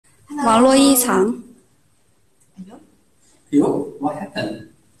网络异常。Yo, what happened?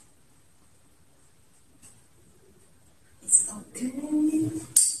 It's okay.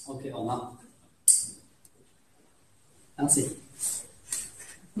 Okay or not? I'll see.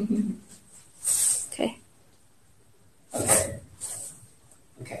 Okay. Okay.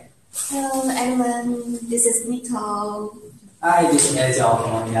 Okay. Hello everyone, this is Nicole. Hi, this is Angel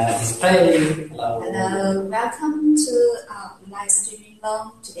from YalaDisplay. Hello. Hello, welcome to our live streaming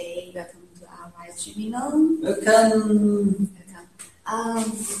room. Today, welcome to our live streaming room. Welcome.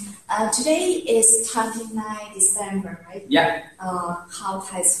 Today is 29 December, right? Yeah. How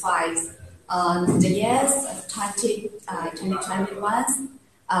time flies. The years of 2021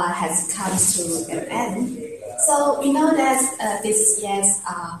 has come to an end. So we know that this year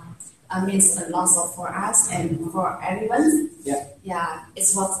means a lot for us and for everyone. Yeah. Yeah, it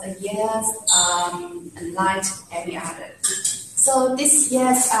was a year unlike any other. So this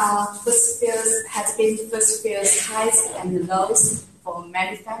year's has been first feels highs and lows for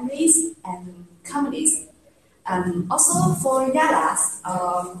many families and companies. Also for Yala's,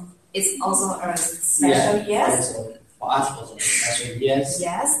 it's also a special year. For us, also special years.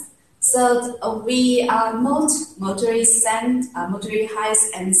 Yes. So we note Motory highs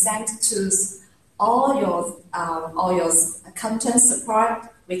and sent to all your content support,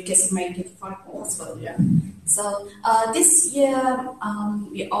 which is make it possible. Yeah. So this year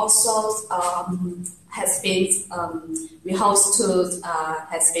we also has been we host to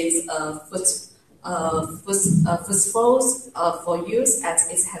has been festivals for youth as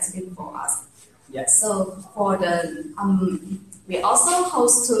it has been for us. Yeah. So for the we also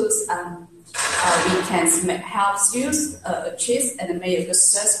host tools weekends help youth achieve and make a good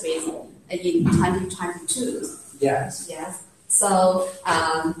success with in 2022. Yes. Yes. So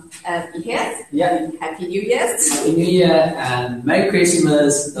here. Yeah. Happy New Year. Happy New Year and Merry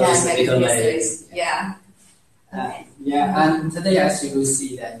Christmas. Merry Christmas. Yeah. Okay. Yeah, and today as you will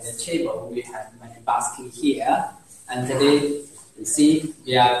see that the table we have many baskets here, and today you see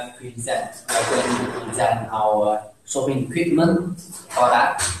we are going to present our shopping equipment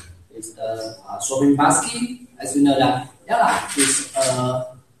product. It's a shopping basket. As you know that Yala is a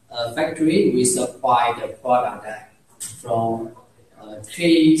factory. We supply the product from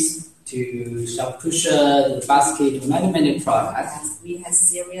trees to shop cushion, basket, many products. Yes, we have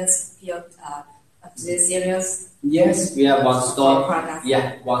serious serious. Yes, we have one store. Product.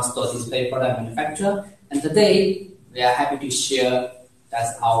 Yeah, one store display product manufacturer. And today we are happy to share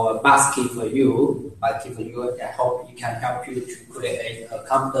that's our basket for you. That hope it can help you to create a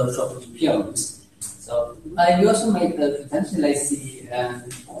comfortable shopping experience. So you also made the presentation. Let's see.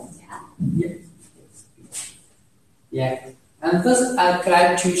 Yeah. And first, I'd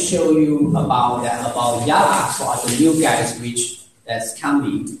like to show you about Yala for the new guys which that's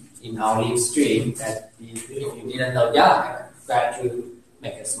coming in our live stream. That if you didn't know Yala, I'm glad to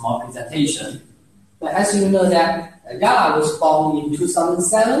make a small presentation. But as you know that Yala was born in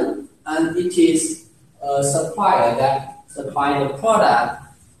 2007, and it is a supplier that supply the product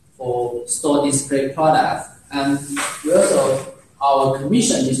for store display products. And we also, our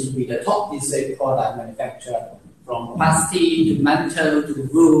commission is to be the top display product manufacturer. From plastic to metal to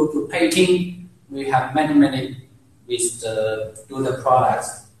wood to painting, we have many with do the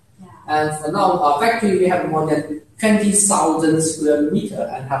products. Yeah. And for now, our factory we have more than 20,000 square meters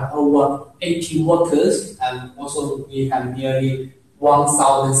and have over 80 workers, and also we have nearly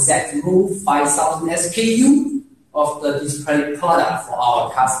 1,000 set move, 5,000 SKU of the display product for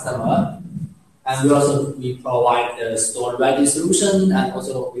our customer. And we provide the store ready solution, and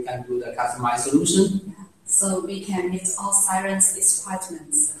also we can do the customized solution. So we can meet all sirens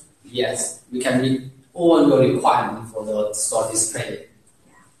requirements. Yes, we can meet all your requirements for the store display.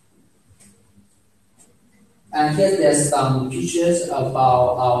 And here there's some pictures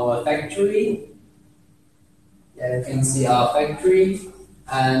about our factory. Yeah, you can see our factory.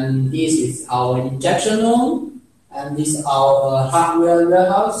 And this is our injection room. And this is our hardware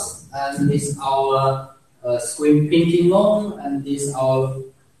warehouse. And this is our screen printing room. And this is our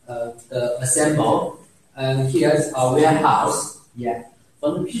the assemble. And here's our warehouse. Yeah.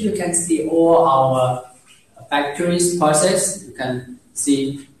 From the picture you can see all our factory's process. You can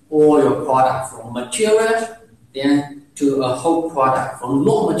see all your product from material then to a whole product, from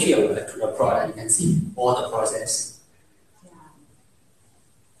raw material to the product. You can see all the process. Yeah.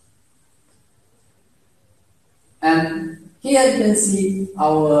 And here you can see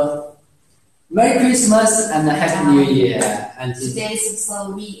our Merry Christmas and a Happy New Year. And today,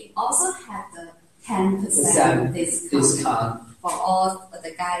 so we also have the 10% discount for all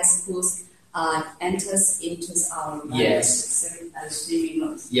the guys who's enters into our streaming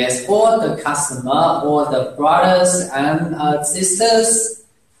mode. Yes, all the customer, all the brothers and sisters,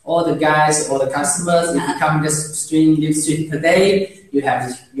 all the guys, all the customers, if you come just stream live stream per day, you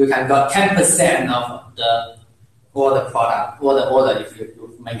can got 10% of all the product, all the order. If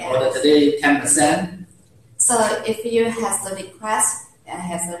you make order today, 10%. So if you have the request,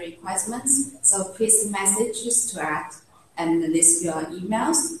 has the requirements, so please message us to us and list your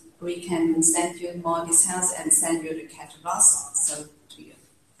emails. We can send you more details and send you the catalogs to you.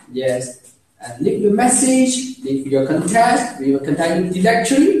 Yes, and leave your message, leave your contact. We will contact you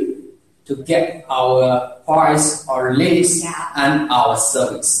directly to get our price, our list, and our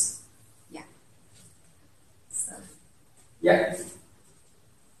service. Yeah. So. Yeah.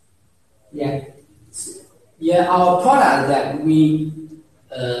 Yeah. Yeah. Our product that we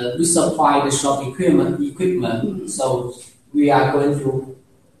supply the shop equipment. So we are going to.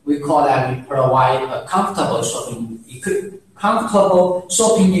 We call that we provide a comfortable shopping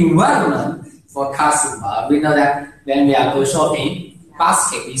environment for customer. We know that when we are go shopping,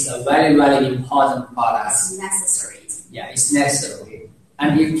 basket is a very, very important product. It's necessary. Yeah, it's necessary,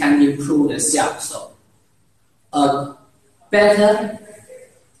 and it can improve the sales. So a better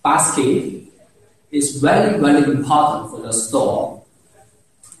basket is very, very important for the store.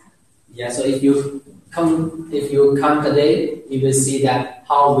 Yeah, so if you come today, you will see that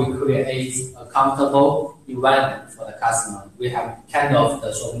how we create a comfortable environment for the customer. We have kind of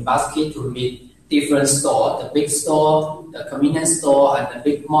the shopping basket to meet different stores, the big store, the convenience store, and the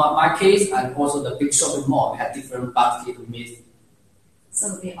big markets, and also the big shopping mall. We have different baskets to meet.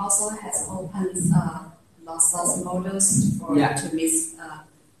 So we also have opened lots of models to meet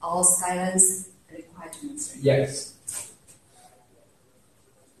all styles requirements. Yes.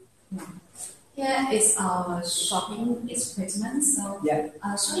 Here is our shopping equipment. So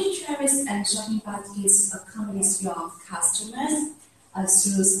shopping trays and shopping baskets accompany your customers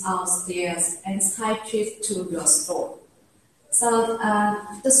through our stairs and side trip to your store. So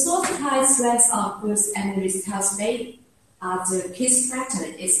the store supplies rents of goods and retail space. The key factor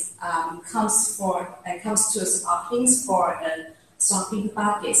is comes to shopping for shopping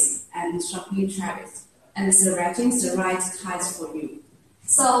baskets and shopping trays and selecting the right types for you.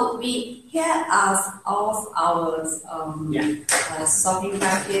 So here are all our shopping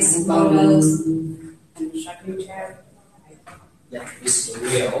baskets, models, and shopping chairs. Yeah, it's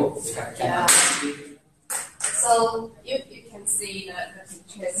real. So you can see the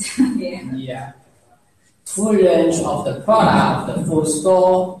pictures here. Yeah. Full range of the product, the full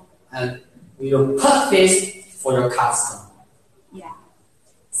store, and we will perfect for your customer. Yeah.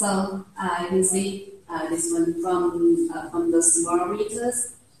 So you can see this one from the small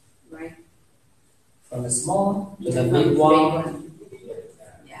liters, right? From the small to the big one.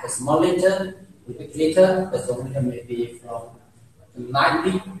 Yeah. The small liter, the big liter, the small liter may be from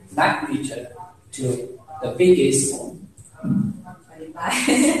 9 liter to the biggest one.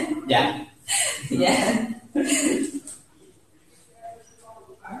 25. Yeah. Yeah.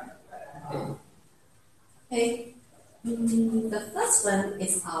 Okay. The first one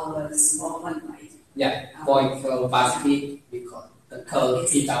is our small one, right? Yeah. For basket, we call the code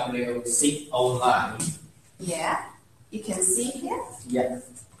PW609. Yeah. You can see here. Yeah.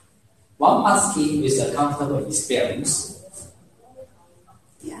 One basket with a comfortable experience.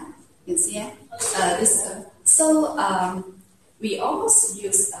 Yeah. You can see it. We almost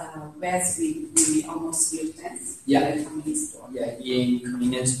use where we almost use that. Yeah. In the convenience store. Yeah, in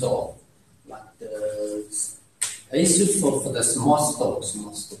convenience store, like it's useful for the small store.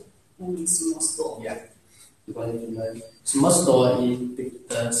 Small store. Yeah, because in the small store,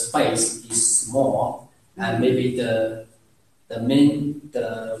 the space is small, and maybe when we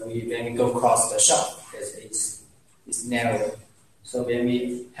go across the shop, it's narrow. So when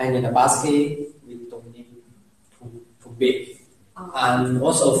we hang in a basket, we don't need too big. And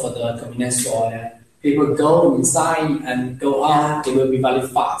also for the convenience store, people go inside and go out, it will be very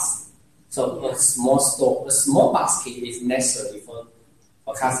fast. So a small basket is necessary for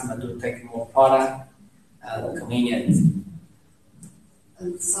customer to take more product and convenience.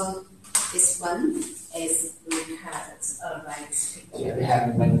 And so this one is we have right. Yeah, we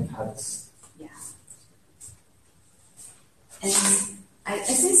have many colors. Yeah. And I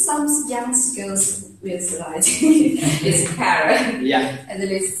see some young girls with like this carrot. Yeah. And then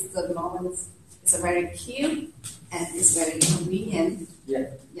the moment it's very cute and it's very convenient. Yeah.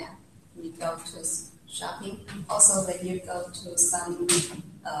 Yeah. We go to shopping. Also, when you go to some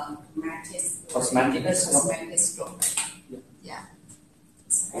cosmetic store. Yeah.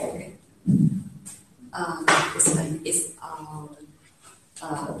 It's very good. This one is our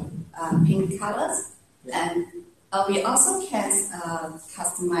pink colors, and we also can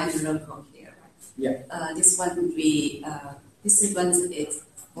customize the logo here. Right? This one is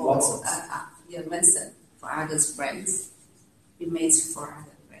for Vincent for other brands. We made for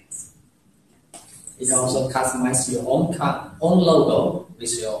other brands. You can also customize your own logo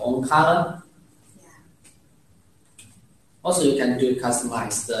with your own color. Also, you can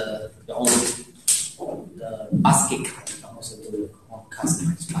customize your own the basket color. You can also do your own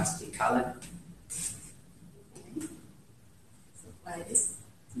customized basket color. So like this.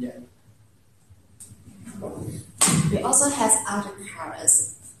 Yeah. We also have other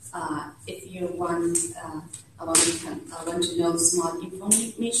colors. If you want, want to know small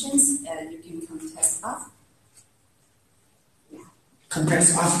information, you can contact us. Contact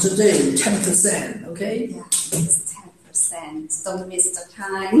us today, 10%, okay? Yeah, it's 10%. Don't miss the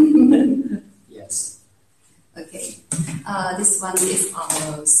time. Yes. Okay. This one is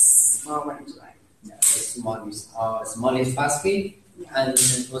our small one, right? Yeah, the small is our smallest basket, and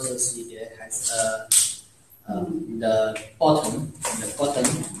you can also see there has the bottom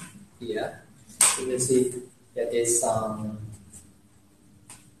here. You can see that there's some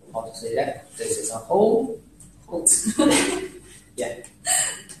how to say that? There's some hole. Yeah.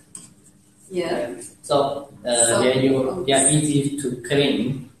 Yeah. So they are easy to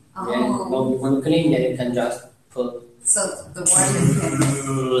clean. Then when you want to clean, then you can just put. So the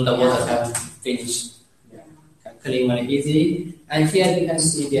water can finish. Can clean very easy. And here you can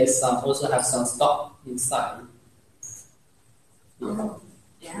see there's also have some stock inside.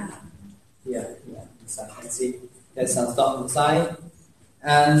 Yeah. Inside you can see there's some stock inside.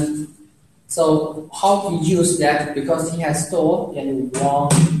 And so how we use that, because he has stored and one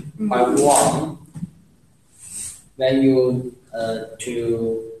by one, when you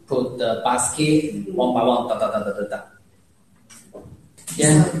to put the basket one by one,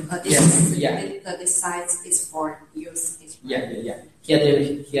 Then the size is for use. Yeah. Here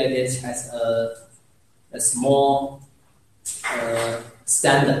this has a small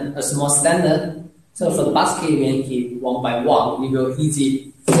standard, So for the basket, when he one by one, it will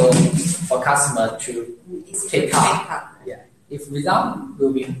easy for customer to take out. Yeah. If without, they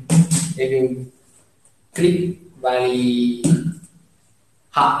will click very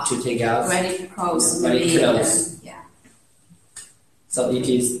hard to take out. Very close. Very close. So it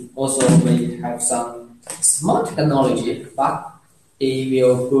is also may have some small technology, but it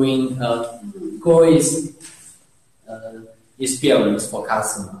will bring a great experience for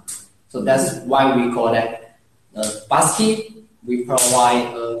customer. So that's why we call that basket. We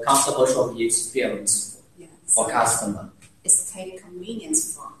provide a comfortable shopping experience for customer. It's take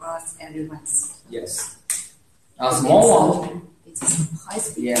convenience for us, everyone. Yes. A small one. It is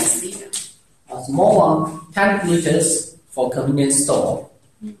high-speed. A small one, 10 liters for convenience store.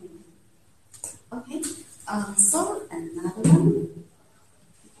 Okay. So another one.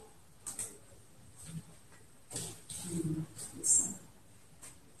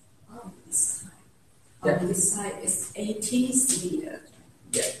 This side is 18 liters.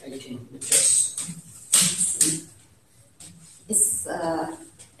 Yeah, 18 liters.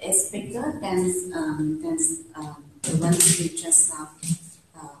 It's bigger than the one we just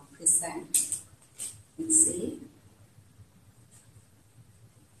present. You see.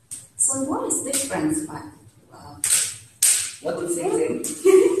 So what is the difference? What do you think?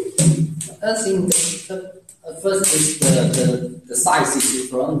 I think first is the size is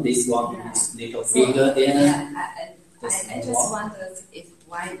different. This one is little bigger than. I just wondered if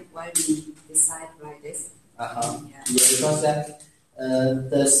why we decide like this. Because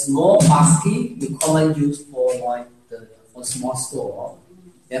the small basket we commonly use for for small store.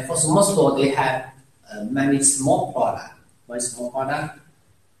 Yeah, for small store they have many small product, very small product.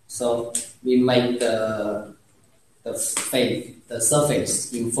 So we make the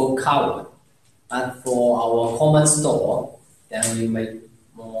surface in full color. And for our common store, then we make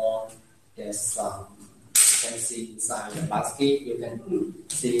more. There's some. You can see inside the basket. You can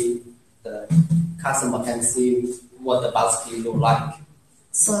see the customer can see what the basket look like.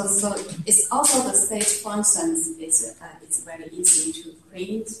 So it's also the safe functions. It's very easy to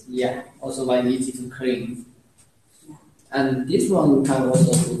clean. Yeah, also very easy to clean. Yeah. And this one you can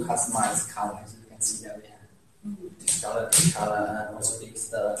also do customized colors. You can see that we have color, and also it's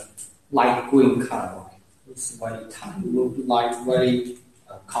the light green color. It's very tight, look like very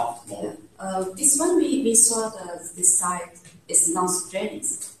comfortable. Yeah. This one we saw the side is not straight.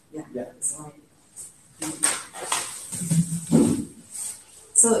 Yeah. Sorry.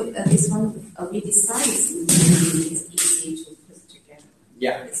 So this one we decided it's easy to put together.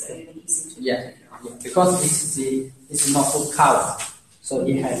 Yeah. It's really easy to put together. Because it's not full color, So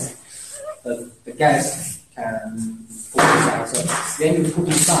it has the gas can put inside. So when you put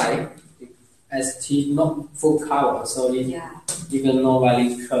inside, as it's not full cover, so it even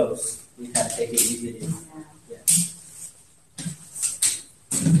normally close, you can take it easily.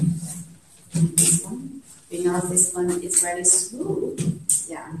 This one, because this one is very smooth.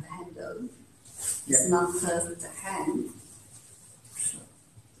 Yeah, the handle. It's not curved the hand.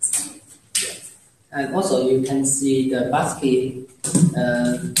 And also you can see the basket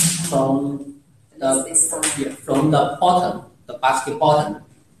from the bottom, the basket bottom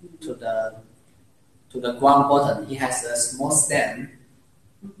to the ground bottom. It has a small stand.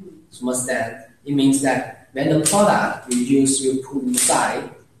 Small stand. It means that when the product you put inside,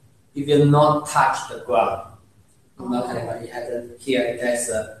 it will not touch the ground. Here it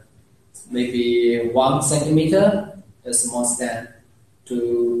has maybe 1 centimeter, a small stand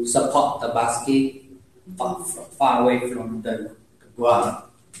to support the basket far away from the ground.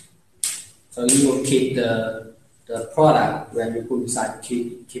 So you will keep the product when you put inside,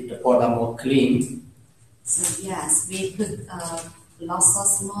 keep the product more clean. So yes, we put lots of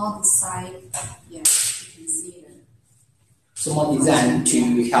small design. Yes, you can see it. Small design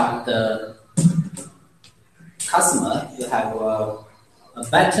to help the customer to have a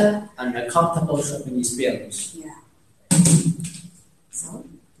better and a comfortable shopping experience. Yeah. So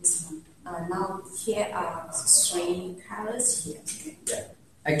this one. Now here are 3 colors here. Yeah.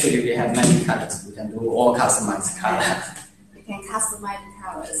 Actually, we have many colors. We can do all customized colors. We can customize the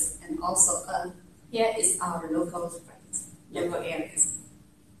colors, and also here is our local areas.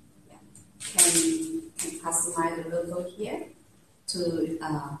 Yeah. Can customize the logo here to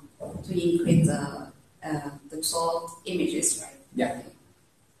increase the tall images, right? Yeah.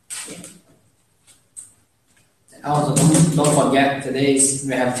 Also, don't forget today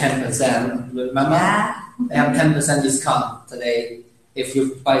we have 10%. Remember? Yeah. We have 10% discount today. If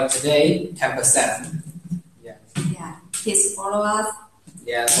you buy today, 10%. Yeah. Yeah. Please follow us.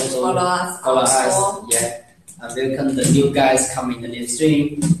 Yeah. Also follow us. Yeah. And welcome the new guys coming in the live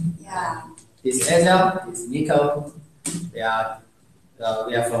stream. Yeah. This is Ezra. This is Nico. We are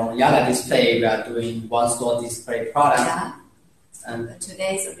from Yala Display. We are doing one-store display product. Yeah. And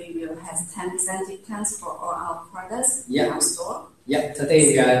today's review has 10% discounts for all our products in our store. Yeah.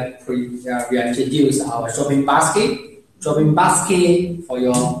 Today we introduce our shopping basket. Shopping basket for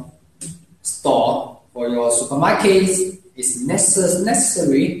your store, for your supermarkets is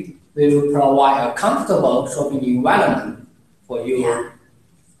necessary. We will provide a comfortable shopping environment for you.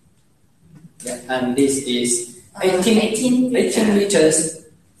 Yeah. And this is 18 liters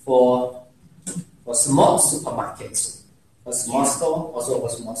for small supermarkets. For small store, also for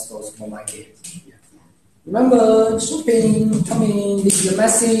small store, supermarket. Yeah. Remember, shopping coming. This is the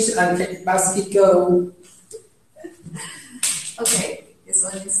message, and take basket go. Okay, this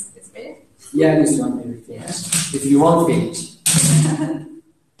one is ready? Yeah, this one will be finished. If you want finish.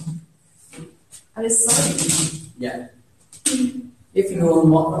 I'm sorry. Yeah. If you want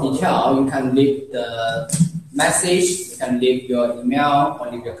more detail, you can leave the message, you can leave your email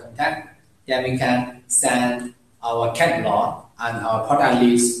or leave your contact. Then we can send our catalog and our product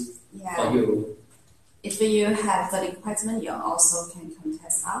list for you. If you have the requirement, you also can contact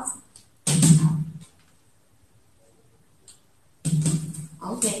us.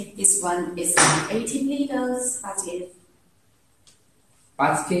 Okay, this one is 18 liters basket.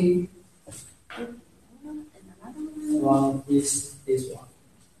 Basket. One is this one.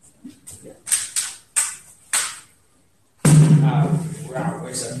 Yeah. Wow,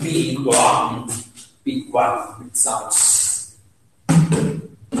 it's a big one. Big one with sounds.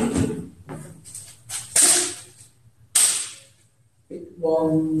 Big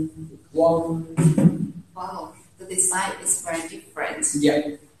one. Wow, the design is very different.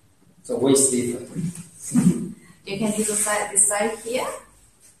 Yeah, so way different. You can use the design here.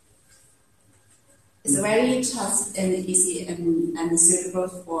 It's very fast and easy and suitable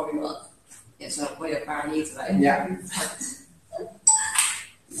for your parties, right? Yeah.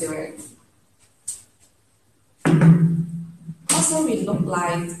 Also, we look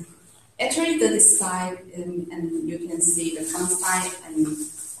like actually the design and you can see the front side and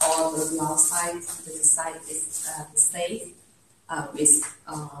all the outside. The design is the same with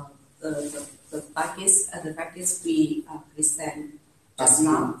the packets we present just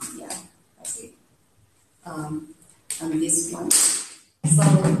now. Yeah, that's it. And this one. So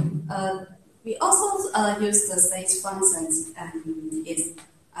we also use the stage functions, and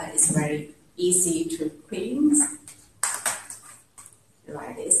it's very easy to clean.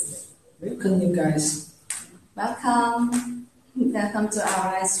 Like this. Welcome, you guys. Welcome to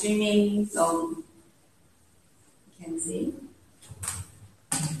our live streaming. So you can see.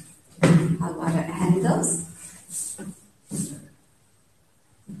 How about the handles?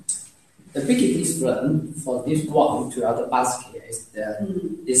 The biggest difference for this one to other basket is that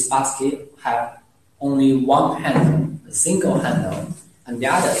this basket have only one handle, a single handle, and the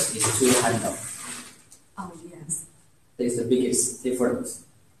other is two handles. Oh, yes. This is the biggest difference.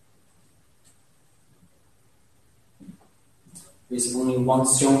 With only one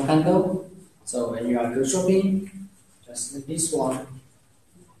strong handle, so when you are go shopping, just like this one.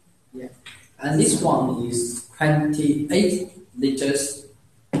 Yeah. And this one is 28 liters.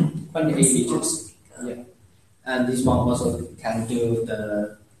 28 liters. Yeah. And this one also can do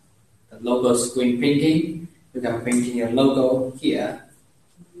the logo screen printing. You can print in your logo here.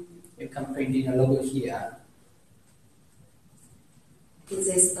 You can print in a logo here. This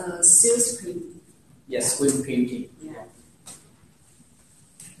is a seal screen. Yes, screen printing. Yeah.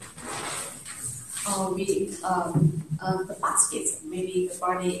 The basket, maybe the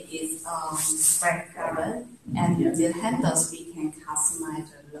body is red color, and the handles we can customize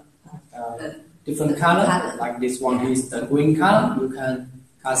the different color. Like this one is the green color. You can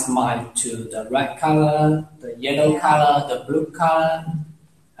customize to the red color, the yellow color, the blue color,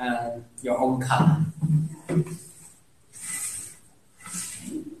 and your own color.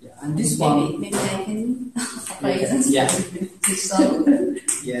 Yeah, and this one. Maybe I can. Yeah. So.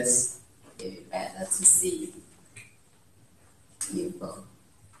 Yes. Okay, better to see. Beautiful.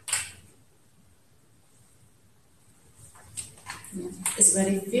 Yeah. It's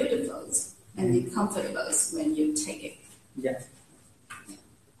very beautiful and comfortable when you take it. Yeah.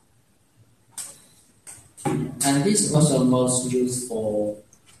 And this also most used for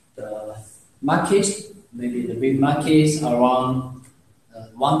the market, maybe the big markets around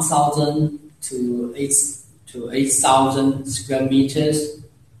 1,000 to 8,000 square meters.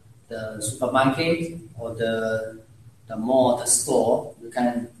 The supermarket or the mall, the store, you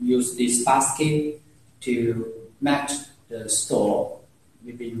can use this basket to match the store.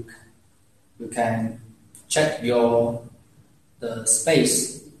 Maybe you can check the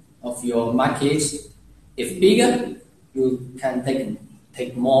space of your market. If bigger, you can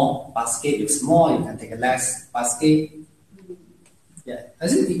take more basket. If small, you can take less basket. Yeah, I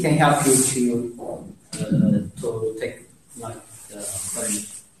think it can help you to take like the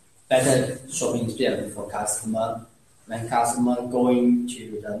better shopping experience for customer. When customer going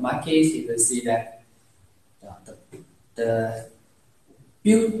to the market, you will see that the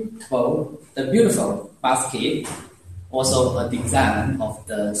beautiful basket also a design of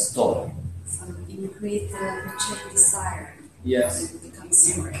the store. So increase the purchase desire. Yes. Of the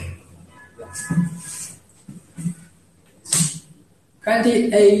consumer. Yes.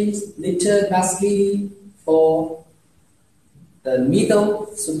 28 liter basket for the middle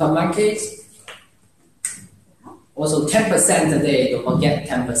supermarket. Also 10% a day, don't forget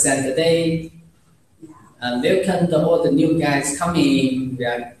 10% a day. And welcome all the new guys coming.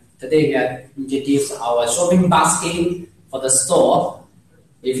 Today we have introduced our shopping basket for the store.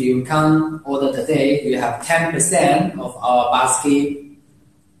 If you come order today, you have 10% of our basket.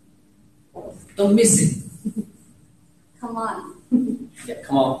 Don't miss it. Come on. Yeah,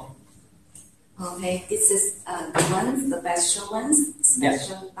 come on. Okay, this is the special ones,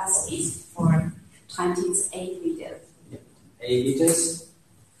 special basket for 28 liters. Yeah. 8 liters.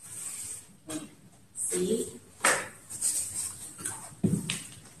 See?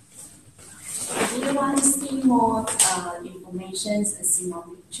 If you want to see more information, see more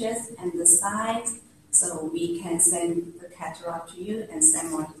pictures and the size, so we can send the catalog to you and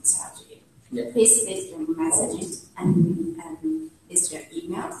send more details to you. Yeah. Please leave your messages and list your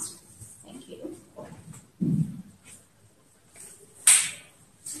emails. Thank you.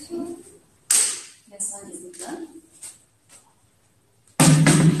 This one is done.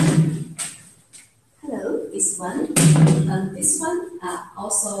 Hello, this one. This one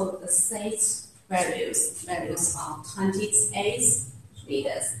also the sales values of 28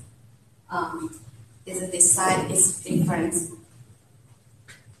 liters. The design is different.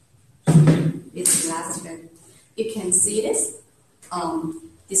 It's last one. You can see this.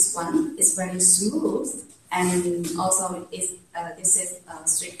 This one is very smooth, and also this is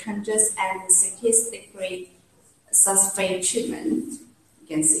 360-degree surface treatment. You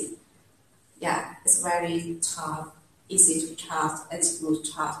can see. Yeah, it's very tough, easy to charge, and smooth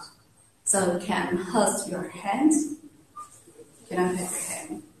charge. So you can hold your hand. You cannot hold your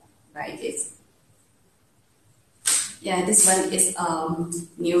hand like this. Yeah, this one is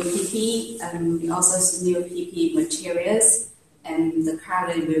new PP, and also new PP materials, and the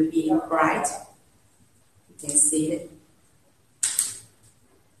color will be bright. You can see it.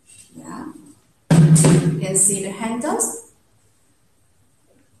 Yeah. You can see the handles.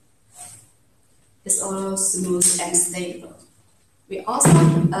 all smooth and stable. We also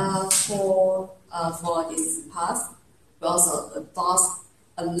for this part, we also adopt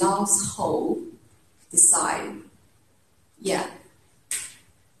a long hole design. Yeah,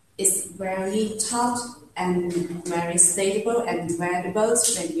 it's very tough and very stable and wearable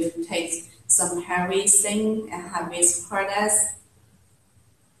when you take some heavy thing and heavy products.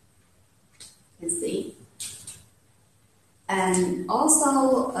 You can see. And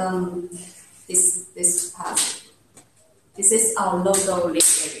also this part. This is our logo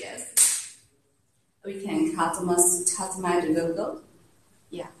list areas. We can customize the logo.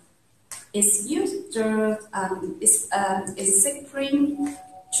 Yeah, it's used it's sequin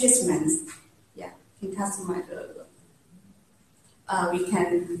treatments. Yeah, can customize the logo. We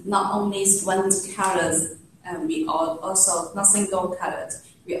can not only one colors, we also not single colors.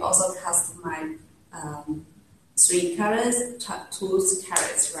 We also customize 3 colors, 2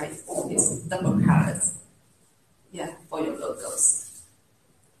 colors, right? It's double colors. Yeah, for your logos.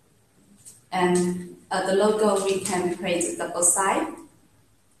 And the logo we can create double side,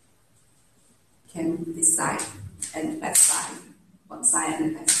 can this side and back side, one side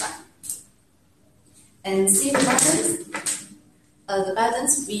and back side. And see the buttons. The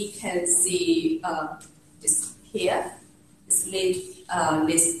buttons we can see this here.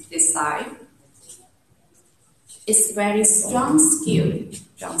 This side. It's very strong skill.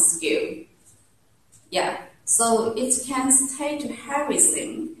 Yeah. So it can stay to heavy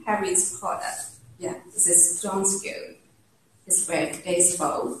product. Yeah, this is strong skill. It's very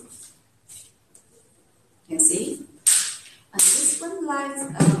graceful. You can see. And this one like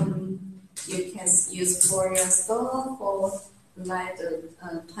you can use for your store for like the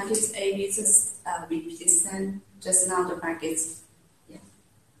 28 liters we present just now the package. Yeah.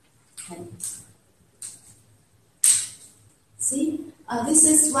 Okay. See, this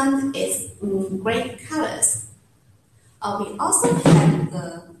is one is great colors. We also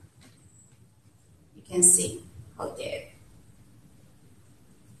have you can see how there.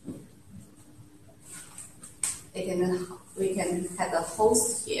 We can have a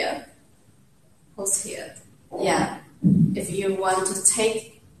host here. Yeah. If you want to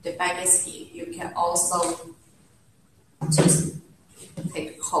take the baggage here, you can also just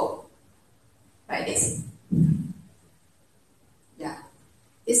take a hole like this. Yeah.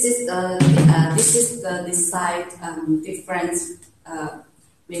 This is the design difference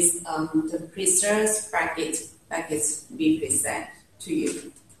with the preserved package we present to you.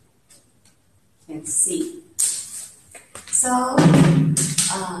 You can see. So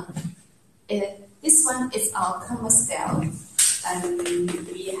this one is our common style, and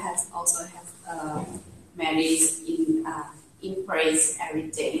we also have marriage in place every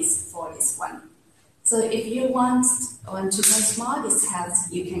day for this one. So if you want to know more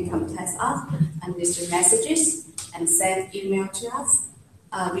details, you can contact us and leave your messages and send email to us.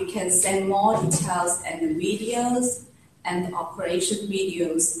 We can send more details and videos and operation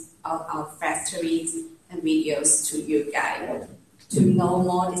videos of our factories and videos to you guys to know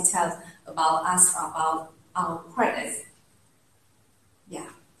more details about us, about our products. Yeah.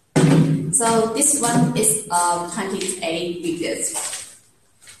 So this one is 28 videos.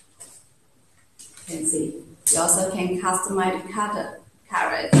 You can see. You also can customize the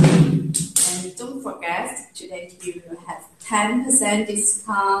colors. And don't forget, today we will have 10%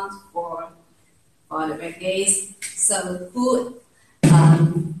 discount for the package. So who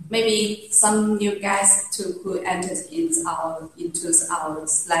maybe some new guys who entered into our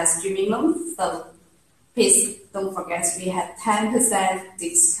live streaming room. So please don't forget we have 10%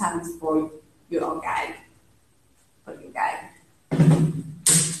 discount for your guide.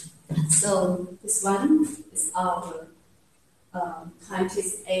 So this one is our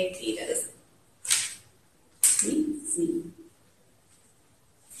 28 liters. See.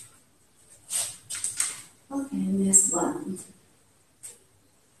 Okay, next one.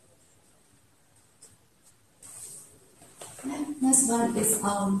 Next one is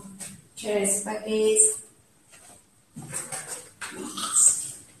cherry spaghetti.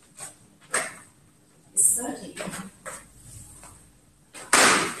 It's 30.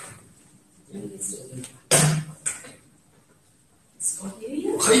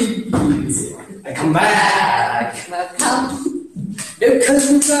 I come back. Welcome.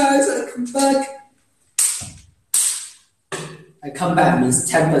 Welcome guys, I come back. I come back means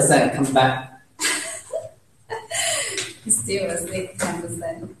 10% come back. Still a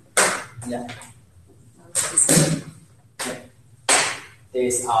 10%. Yeah.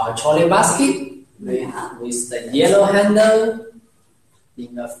 This is our trolley basket with the yellow handle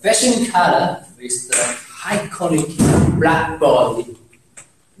in a fashion color with the high quality black body.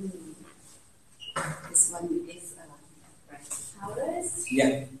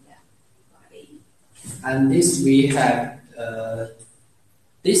 Yeah. Body. And this we have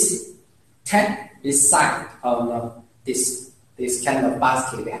this side of this kind of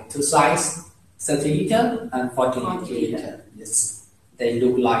basket. We have two sides, 30 liter and 40 liter. Yes, they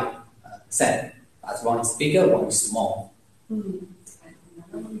look like same. But one is bigger, one is small.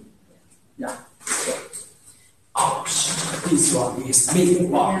 Yeah. Ouch! This one is big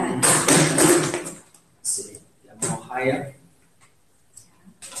one. See, they're more higher.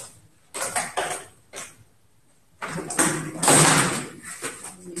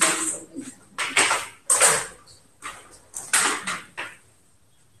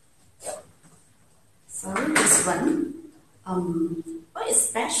 So this one, what is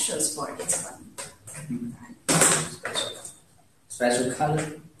special for this one? Special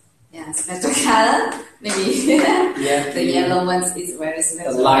color. Yeah, special color. Maybe the yellow ones is very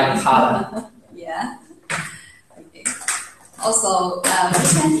special. The light color. Yeah. Okay. Also, we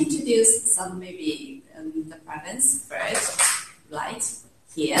can introduce some maybe the patterns first. Light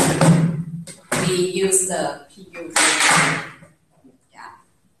here. We use the PU. Yeah.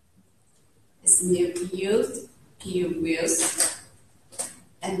 It's new PU wheels,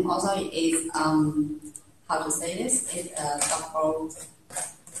 and also it is how to say this? It's a double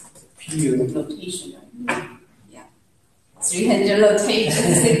PU rotation. Yeah. 300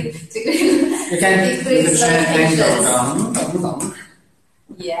 rotations. You can change angle.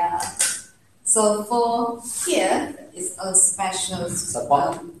 Yeah. So for here is a special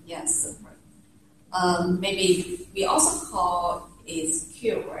support. Yes, support. Maybe we also call it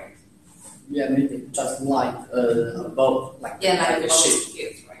keyword. Yeah, maybe just like a boat, like a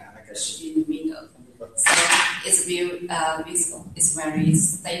ship. Like a ship in the middle. So it's it's very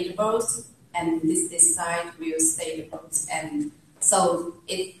stable, and this side will stable, and so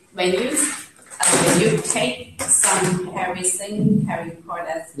when you take some heavy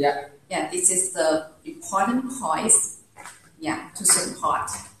products, this is the important point, to support.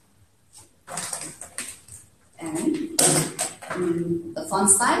 And the front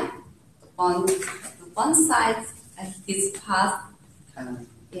side, this part can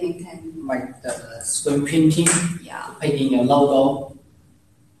like the screen printing, painting your logo.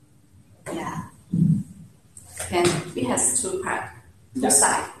 Yeah. We have two parts, two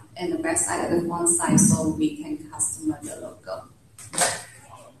sides, and the back side and one side, so we can customize the logo.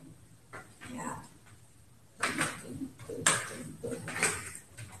 Yeah.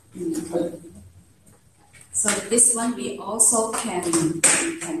 So this one we also can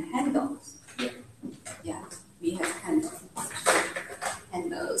handle. Yeah, we have handles,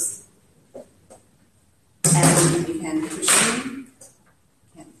 and we can push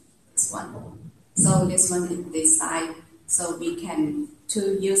this one. So this one is this side, so we can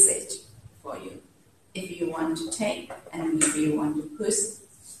use it for you if you want to take and if you want to push.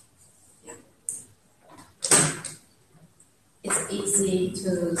 Yeah, it's easy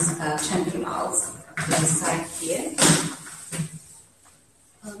to change out the side here.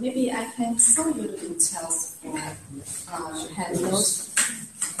 Maybe I can show you the details for handles.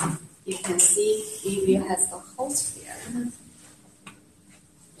 You can see it will have the hose here.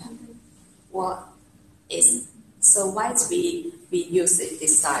 What is so why we use it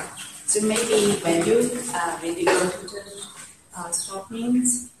this side? So maybe when you go to the shopping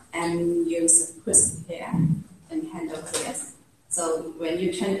and use push here and handle here. So when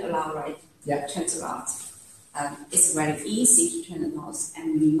you turn it around, right? Yeah. Turn it around. It's very easy to turn it off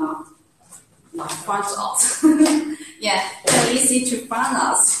and not front off. Yeah, very easy to front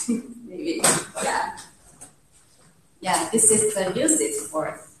off. Maybe. Yeah. This is the usage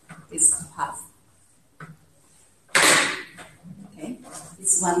for this part. Okay,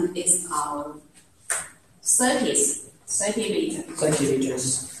 this one is our 30 liters. 30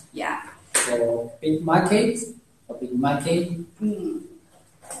 liters. Yeah. For big market,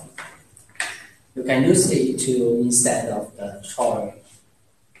 you can use it to instead of the trolley.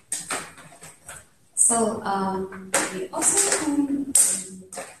 So we also can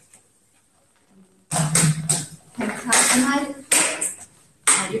customize the colors.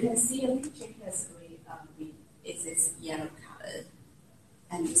 You can see a picture here. It's this yellow color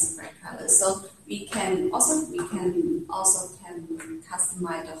and this red color. So we can also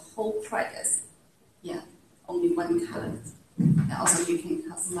customize the whole product. Yeah, only one color. And also you can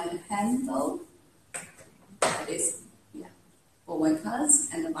customize the handle. That is, for one colors,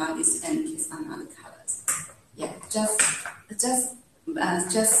 and the bodies and is another colors. Yeah, just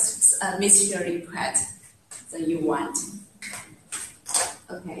miss your request that you want.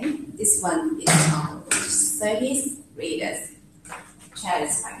 Okay, this one is our 30 readers cherry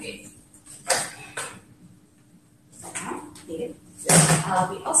packet. Here.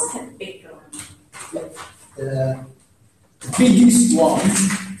 We also have bigger one. The biggest one.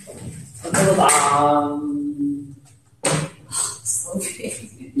 So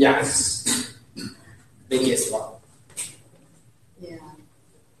big. Yes. Biggest one. Yeah.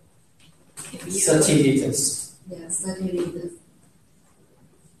 30 liters. Yeah, 30 liters.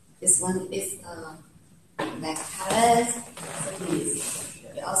 This one is black color. 30 liters.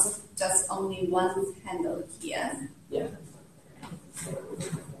 We also just only one handle here. Yeah.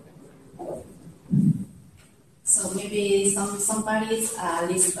 So maybe somebody lives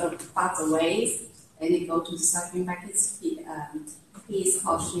far away and they go to the shopping market. He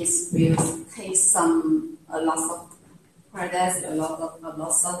or she will take a lot of products, a lot of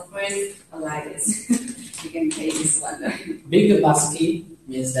food like this. You can take this one. Bigger basket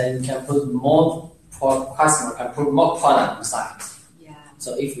means that you can put more customer can put more product inside. Yeah.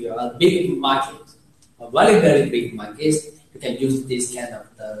 So if you are a big market, a very big market, you can use this kind of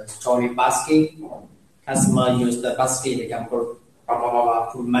the trolley basket. Customer use the basket, they can put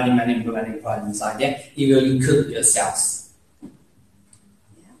many products inside there. It will include your sales.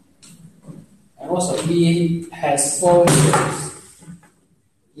 And also, it has 4 wheels.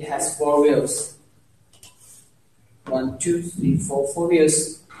 It has 4 wheels. 1, 2, 3, 4, 4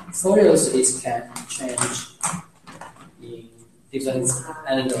 wheels. 4 wheels is can change in different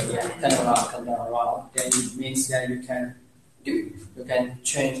angle. Yeah, turn around. Then it means that you can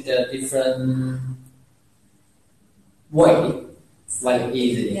change the different way very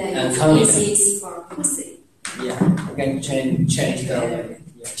easily and convenient. Easy for pushing. Yeah, you can change the way.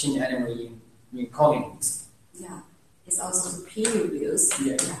 Yeah, change anyway in convenience. Yeah, it's also superior views.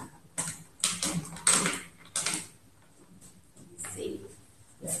 Yeah. See.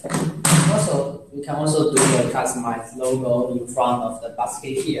 Yeah. Also, you can also do the customized logo in front of the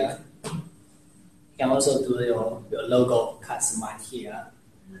basket here. You can also do your logo customized here.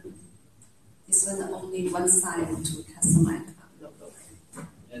 This one only one side to customize the logo.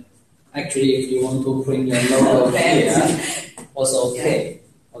 Actually, if you want to print your logo here, also okay.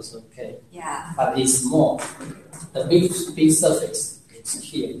 Also okay. Yeah. But it's small. The big surface is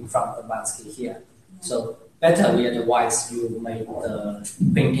here in front of the basket here. Yeah. So better otherwise you make the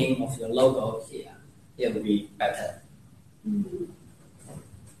printing of your logo here. It will be better.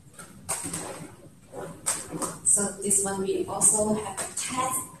 So this one we also have a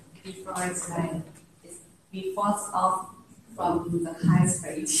test before it's off from the high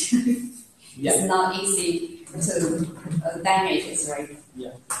speed. Yeah. It's not easy to damage it, right?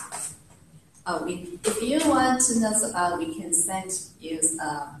 Yeah. If you want to know, we can send you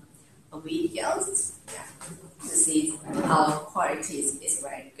a video to see how quality is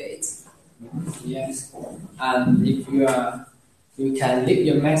very good. Yes. And if you can leave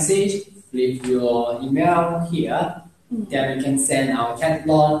your message, leave your email here. Then we can send our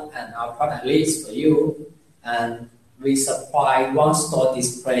catalog and our product list for you, and we supply one-store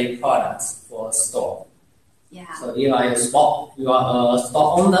display products for a store. Yeah. So you are a store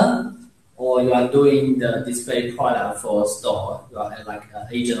owner, or you are doing the display product for a store. You are like an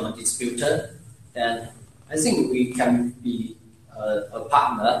agent or distributor. Then I think we can be a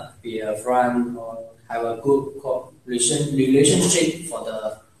partner, be a friend, or have a good relationship for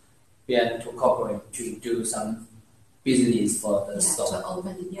the to cooperate to do some business for the store. To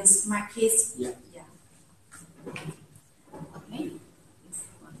open the new markets. Yeah. Okay.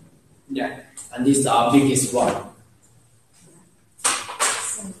 Yeah, and this is our biggest one.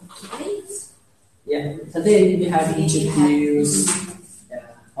 So today we have introduced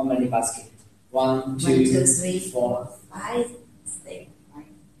how many baskets? 1, 2, 3, 4, 5, 6.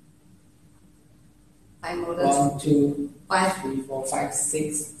 5 models. 1, 2, 5, 3, 4, 5,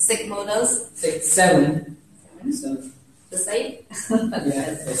 6. 6 models. 6, 7. The same.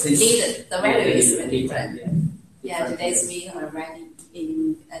 The value is different. Yeah, today we already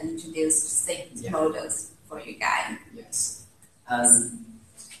introduced 6 models for you guys. Yes.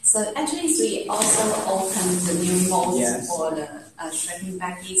 So actually, we also opened the new modes for the shipping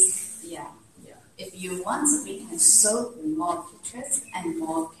baggies. If you want, we can show more pictures and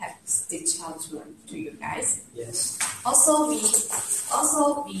more details to you guys. Yes. Also,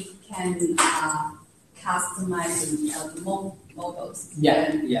 we can customize more models. You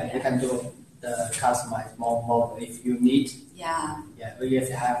can do the customized more model if you need. If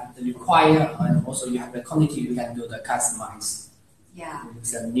you have the require and also you have the quantity, you can do the customize.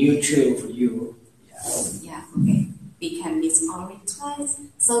 It's a new tool for you. Okay. We can mix only twice.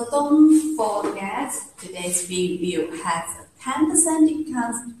 So don't forget, today's review has a 10%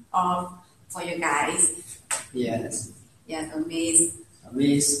 discount off for you guys. Yes. Don't miss.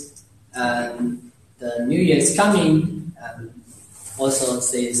 And the New Year is coming. also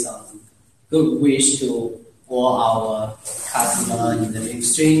say some good wish to all our customers in the live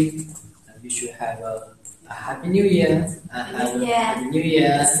stream. And we should have a Happy New Year. Happy New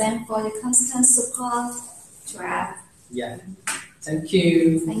Year. Same for your constant support to us. Yeah. Thank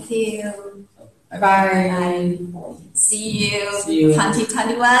you. Thank you. Bye bye. Bye. See you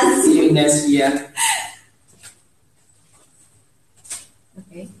 2021. See you next year.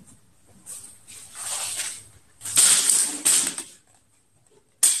 Okay.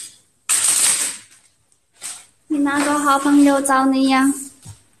 你哪个好朋友找你呀？